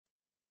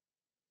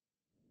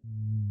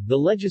The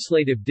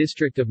Legislative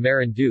District of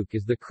Marinduque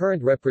is the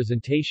current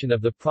representation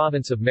of the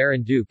province of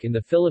Marinduque in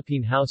the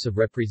Philippine House of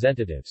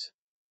Representatives.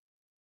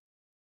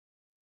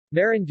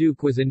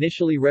 Marinduque was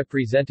initially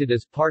represented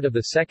as part of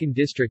the 2nd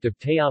District of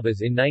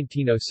Tayabas in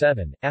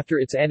 1907, after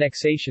its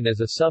annexation as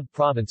a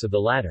sub-province of the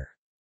latter.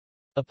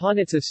 Upon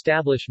its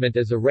establishment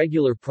as a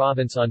regular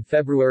province on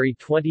February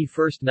 21,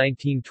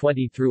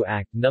 1920 through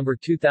Act No.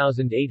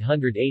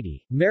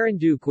 2880,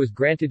 Marinduque was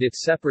granted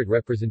its separate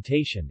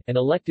representation, and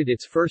elected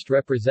its first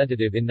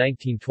representative in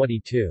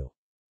 1922.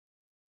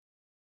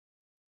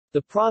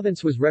 The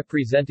province was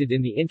represented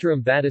in the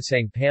interim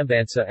Batasang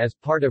Pambansa as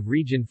part of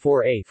Region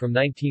 4A from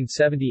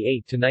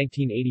 1978 to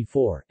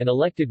 1984, and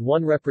elected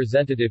one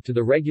representative to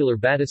the regular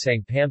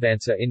Batasang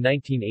Pambansa in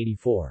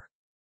 1984.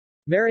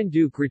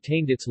 Marinduque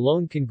retained its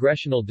lone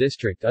congressional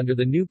district under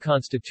the new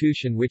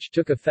constitution which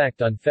took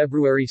effect on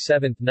February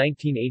 7,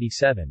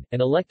 1987,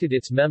 and elected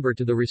its member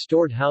to the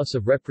restored House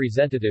of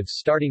Representatives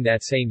starting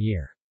that same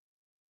year.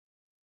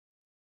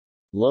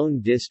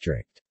 Lone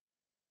district.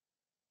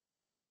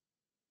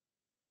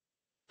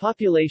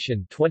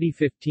 Population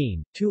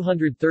 2015,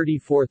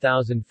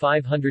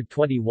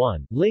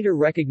 234,521, later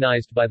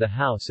recognized by the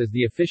House as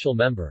the official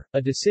member,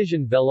 a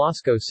decision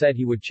Velasco said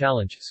he would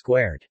challenge,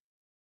 squared.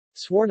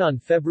 Sworn on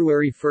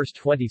February 1,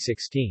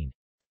 2016.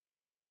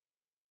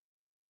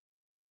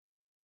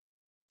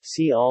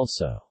 See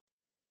also: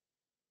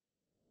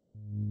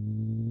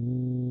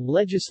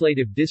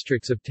 Legislative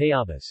districts of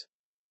Tayabas.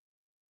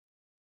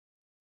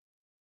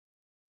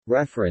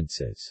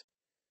 References: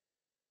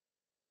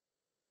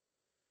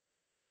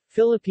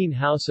 Philippine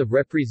House of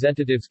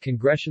Representatives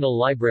Congressional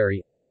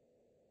Library,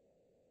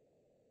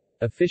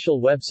 Official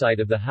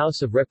website of the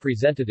House of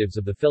Representatives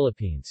of the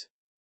Philippines.